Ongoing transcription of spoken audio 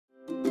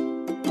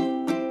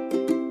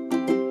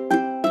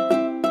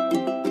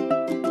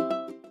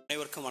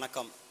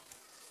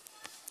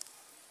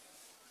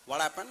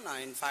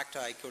happen. In fact,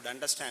 I could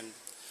understand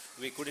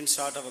we couldn't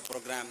start our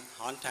program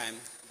on time.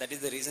 That is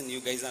the reason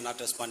you guys are not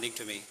responding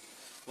to me.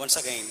 Once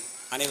again,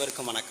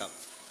 அனைவருக்கும் வணக்கம்.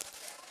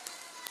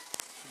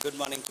 Good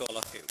morning to all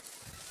of you.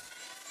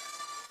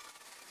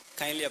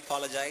 Kindly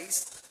apologize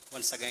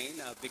once again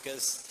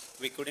because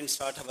we couldn't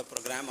start our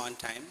program on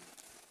time.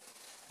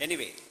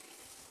 Anyway,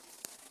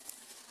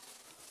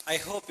 I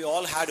hope you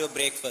all had your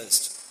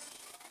breakfast.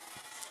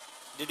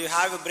 Did you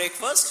have a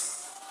breakfast?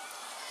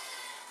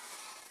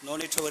 No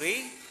need to worry.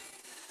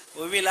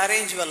 We will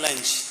arrange your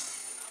lunch.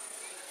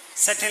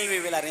 Certainly we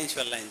will arrange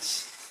your lunch.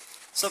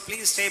 So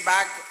please stay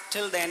back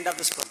till the end of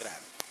this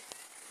program.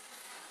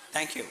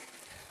 Thank you.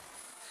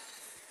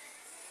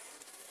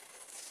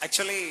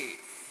 Actually,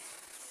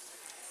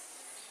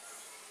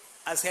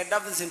 as head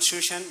of this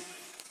institution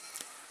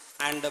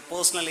and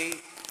personally,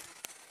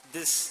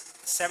 this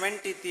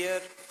 70th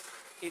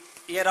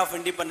year of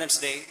Independence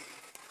Day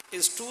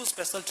is too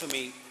special to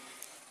me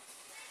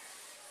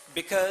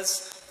because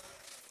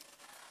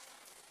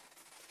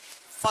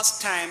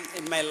first time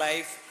in my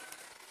life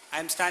I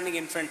am standing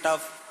in front of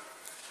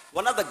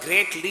one of the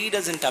great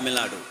leaders in Tamil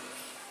Nadu.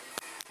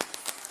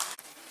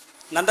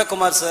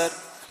 Nandakumar sir,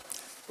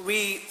 we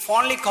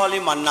fondly call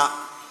him Anna.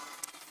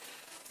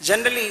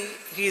 Generally,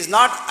 he is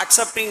not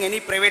accepting any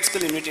private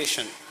school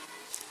invitation.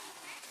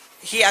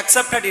 He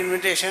accepted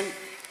invitation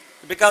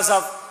because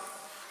of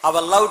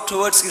our love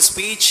towards his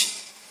speech,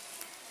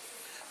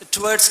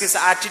 towards his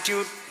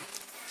attitude.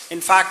 In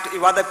fact,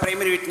 you are the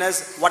primary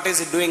witness what is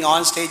he doing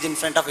on stage in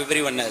front of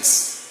everyone else.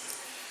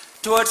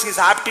 Towards his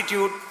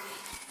aptitude,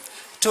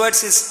 towards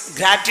his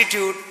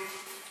gratitude,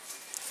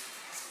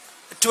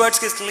 towards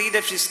his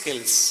leadership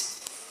skills.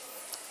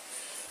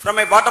 From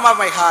the bottom of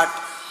my heart,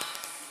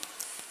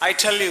 I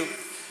tell you,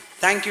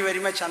 thank you very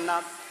much, Anna,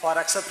 for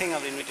accepting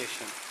our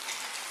invitation.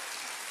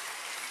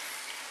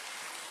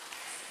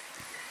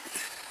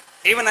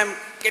 Even I'm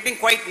getting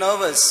quite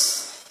nervous.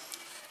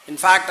 In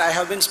fact, I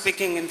have been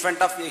speaking in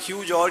front of a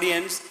huge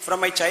audience from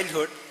my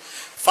childhood.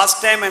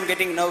 First time I'm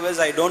getting nervous.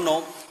 I don't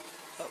know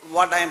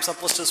what I am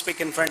supposed to speak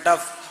in front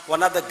of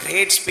one of the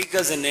great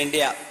speakers in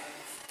India.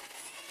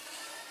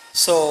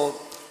 So,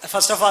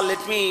 first of all,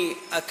 let me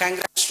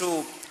congrats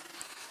to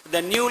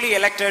the newly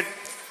elected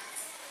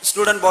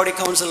student body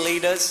council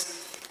leaders,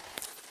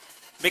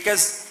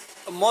 because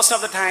most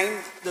of the time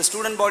the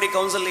student body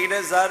council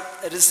leaders are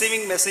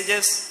receiving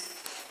messages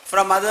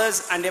from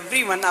others and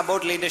everyone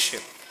about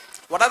leadership.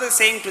 What are they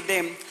saying to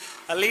them?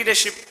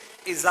 Leadership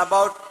is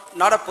about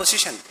not a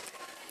position.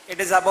 It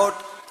is about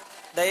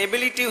the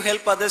ability to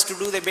help others to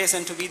do the best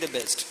and to be the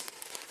best.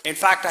 In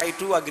fact, I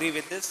too agree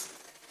with this.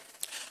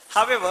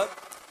 However,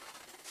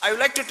 I would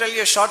like to tell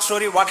you a short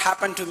story what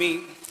happened to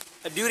me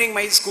during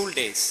my school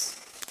days.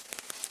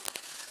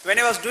 When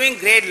I was doing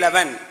grade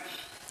 11,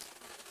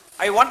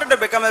 I wanted to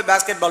become a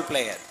basketball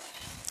player.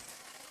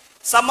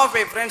 Some of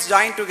my friends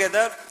joined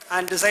together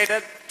and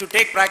decided to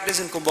take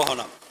practice in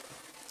Kumbakonam.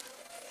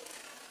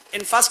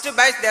 In first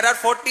batch, there are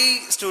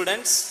 40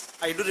 students.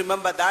 I do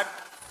remember that.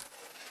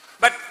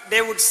 But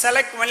they would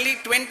select only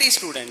 20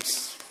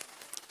 students.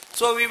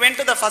 So we went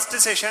to the first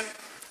session.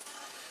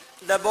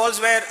 The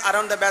balls were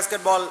around the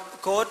basketball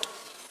court.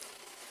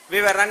 We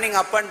were running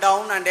up and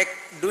down and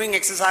doing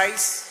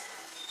exercise.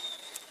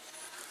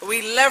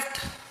 We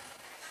left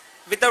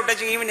without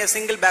touching even a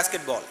single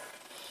basketball.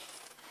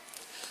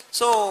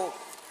 So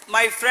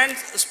my friends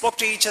spoke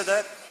to each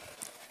other,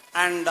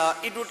 and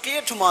it would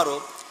clear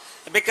tomorrow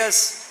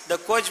because the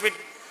coach would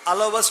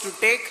allow us to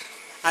take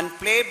and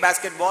play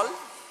basketball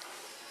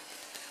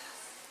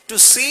to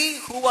see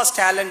who was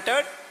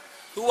talented,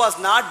 who was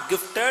not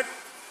gifted,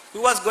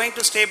 who was going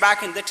to stay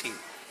back in the team.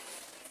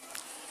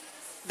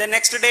 The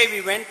next day we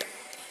went.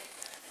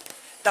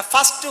 The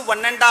first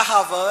 1.5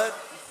 hours,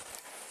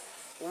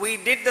 we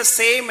did the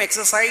same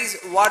exercise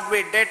what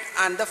we did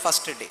on the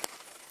first day.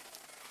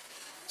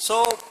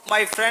 So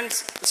my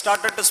friends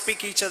started to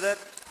speak each other.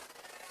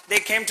 They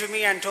came to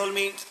me and told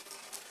me,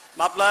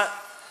 Mapla,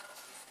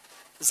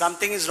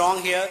 something is wrong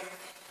here.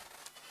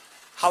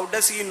 How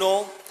does he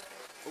know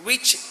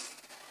which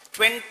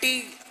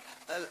 20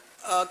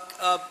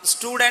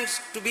 students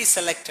to be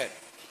selected?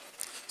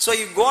 So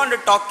you go on to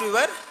talk to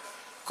your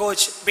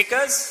coach,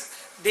 because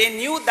they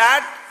knew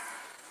that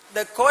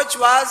the coach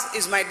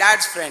is my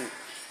dad's friend.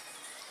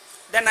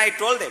 Then I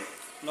told them,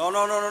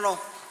 no.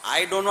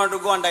 I don't want to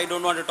go and I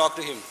don't want to talk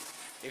to him.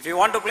 If you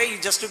want to play,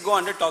 you just to go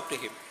and talk to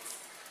him.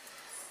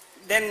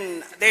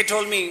 Then they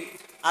told me,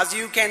 as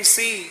you can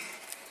see,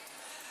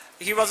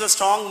 he was a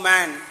strong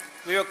man.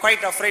 We were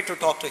quite afraid to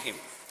talk to him.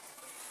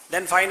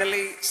 Then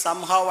finally,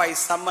 somehow I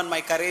summoned my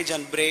courage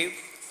and brave.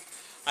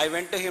 I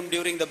went to him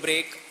during the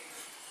break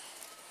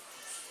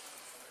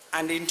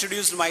and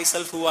introduced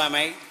myself, who am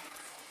I.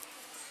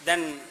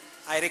 Then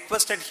I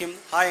requested him,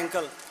 hi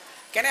uncle,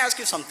 can I ask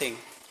you something?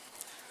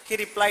 He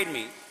replied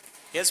me,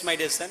 yes my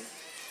dear son,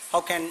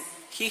 how can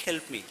he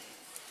help me?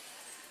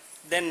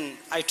 Then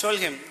I told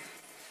him,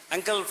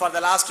 uncle, for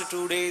the last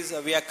 2 days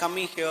we are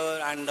coming here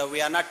and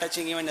we are not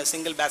touching even a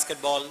single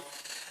basketball.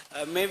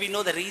 May we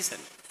know the reason?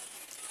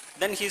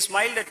 Then he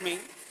smiled at me.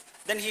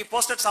 Then he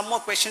posted some more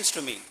questions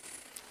to me.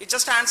 He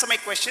just answered my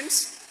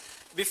questions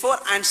before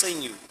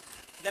answering you.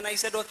 Then I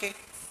said, okay.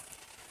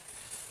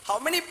 How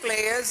many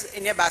players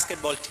in your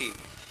basketball team?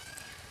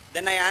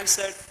 Then I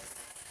answered,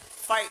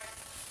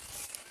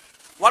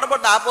 5. What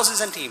about the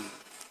opposition team?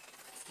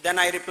 Then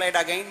I replied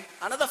again,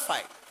 another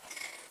 5.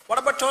 What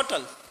about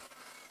total?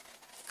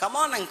 Come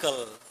on,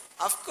 uncle.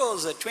 Of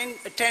course,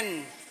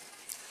 10.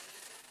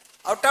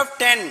 Out of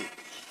 10,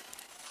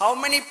 how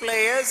many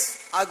players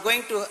are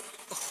going to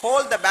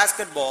hold the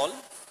basketball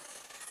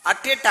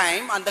at a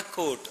time on the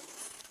court?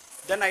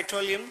 Then I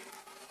told him,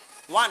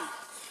 1.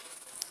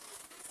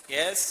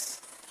 Yes.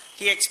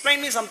 He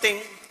explained me something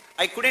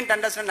I couldn't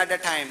understand at the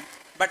time,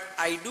 but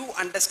I do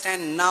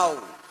understand now.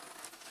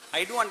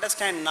 I do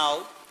understand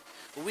now.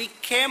 We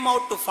came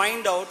out to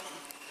find out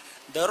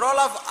the role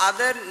of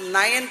other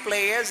 9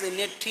 players in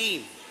a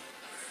team.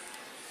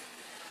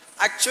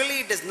 Actually,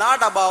 it is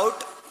not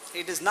about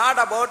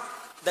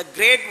the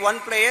great one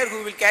player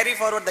who will carry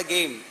forward the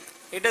game.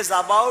 It is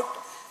about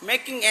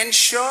making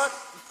ensure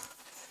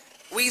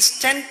we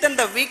strengthen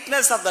the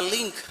weakness of the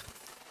link.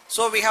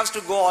 So we have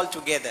to go all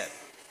together.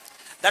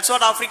 That's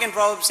what African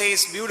proverb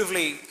says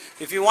beautifully.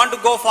 If you want to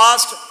go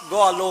fast,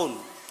 go alone.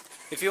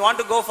 If you want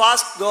to go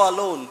fast, go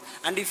alone.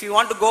 And if you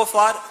want to go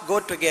far,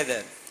 go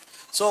together.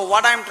 So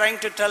what I'm trying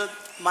to tell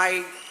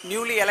my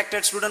newly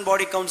elected student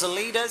body council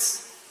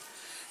leaders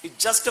is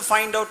just to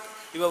find out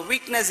your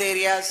weakness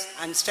areas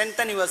and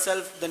strengthen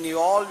yourself, then you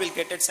all will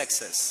get it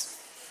success.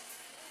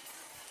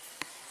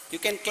 You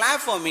can clap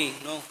for me,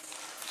 no?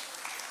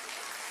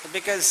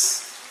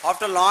 Because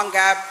after a long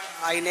gap,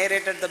 I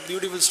narrated the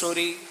beautiful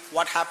story,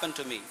 what happened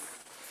to me.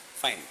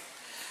 Fine.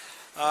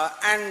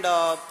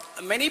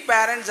 Many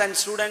parents and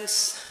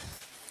students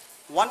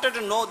wanted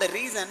to know the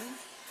reason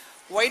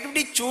why did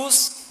we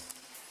choose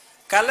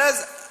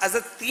colors as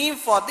a theme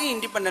for the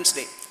Independence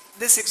Day,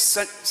 this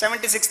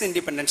 76th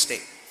Independence Day.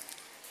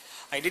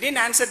 I didn't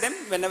answer them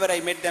whenever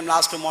I met them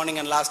last morning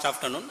and last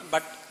afternoon,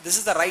 but this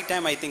is the right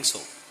time, I think so.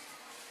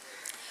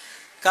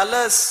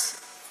 Colors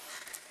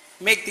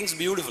make things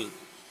beautiful.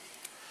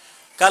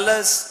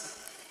 Colors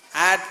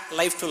add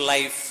life to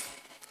life.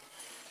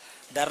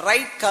 The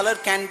right color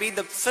can be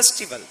the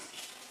festival,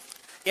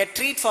 a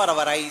treat for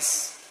our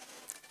eyes.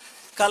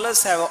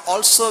 Colors have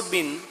also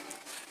been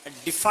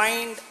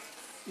defined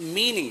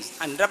meanings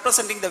and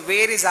representing the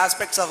various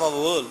aspects of our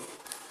world,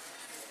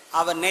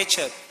 our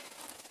nature,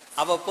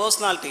 our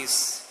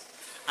personalities,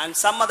 and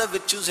some other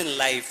virtues in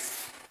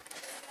life.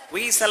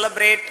 We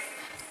celebrate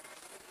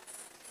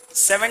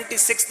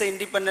 76th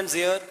Independence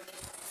year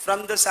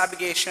from this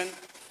abrogation.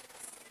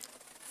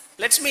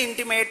 Let me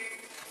intimate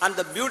on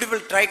the beautiful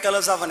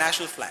tricolors of a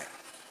national flag.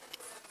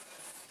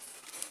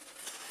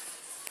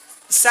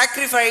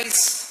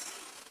 Sacrifice,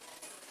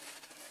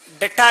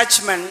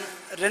 detachment,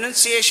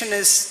 renunciation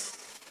is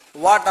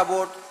what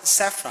about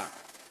saffron?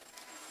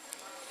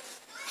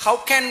 How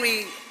can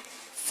we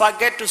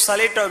forget to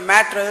salute our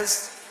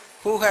martyrs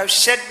who have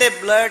shed their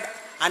blood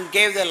and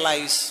gave their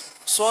lives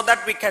so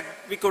that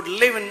we could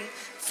live in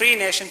free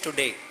nation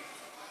today?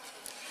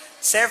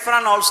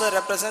 Saffron also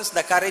represents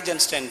the courage and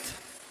strength.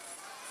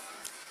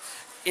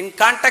 In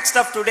context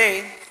of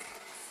today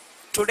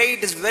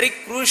it is very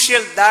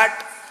crucial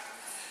that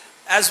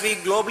as we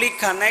globally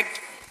connect,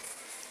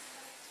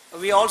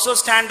 we also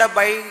stand up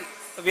by,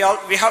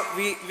 we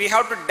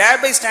have to dare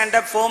by stand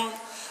up from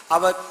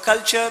our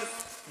culture,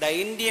 the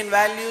Indian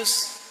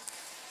values,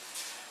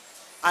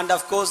 and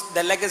of course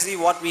the legacy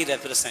what we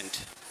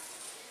represent.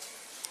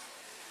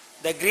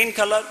 The green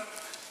color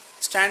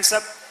stands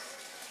up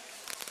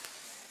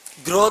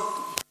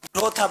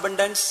growth,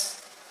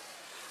 abundance,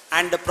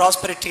 and the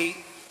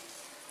prosperity.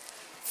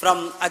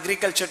 From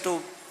agriculture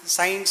to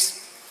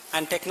science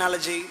and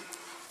technology,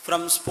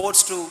 from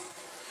sports to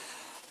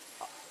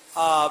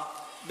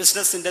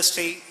business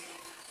industry.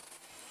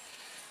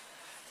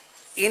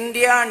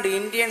 India and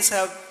Indians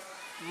have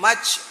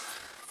much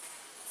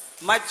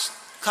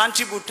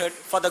contributed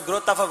for the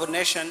growth of our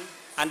nation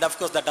and of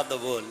course that of the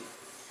world.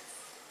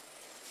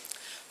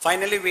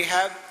 Finally, we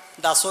have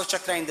the Ashok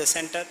Chakra in the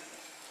center.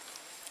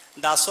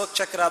 The Ashok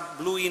Chakra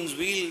blue in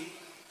wheel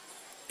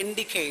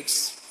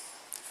indicates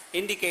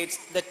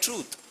the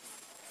truth,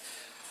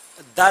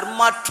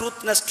 dharma,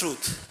 truthness,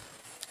 truth,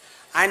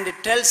 and it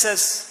tells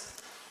us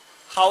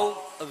how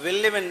we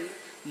live in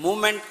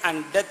movement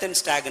and death and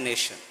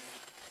stagnation.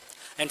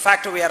 In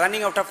fact, we are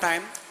running out of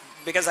time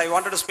because I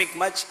wanted to speak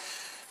much.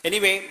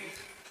 Anyway,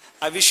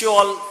 I wish you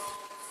all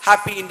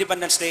happy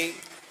Independence Day.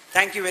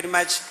 Thank you very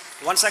much.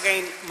 Once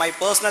again, my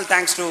personal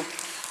thanks to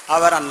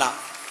our Anna.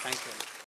 Thank you.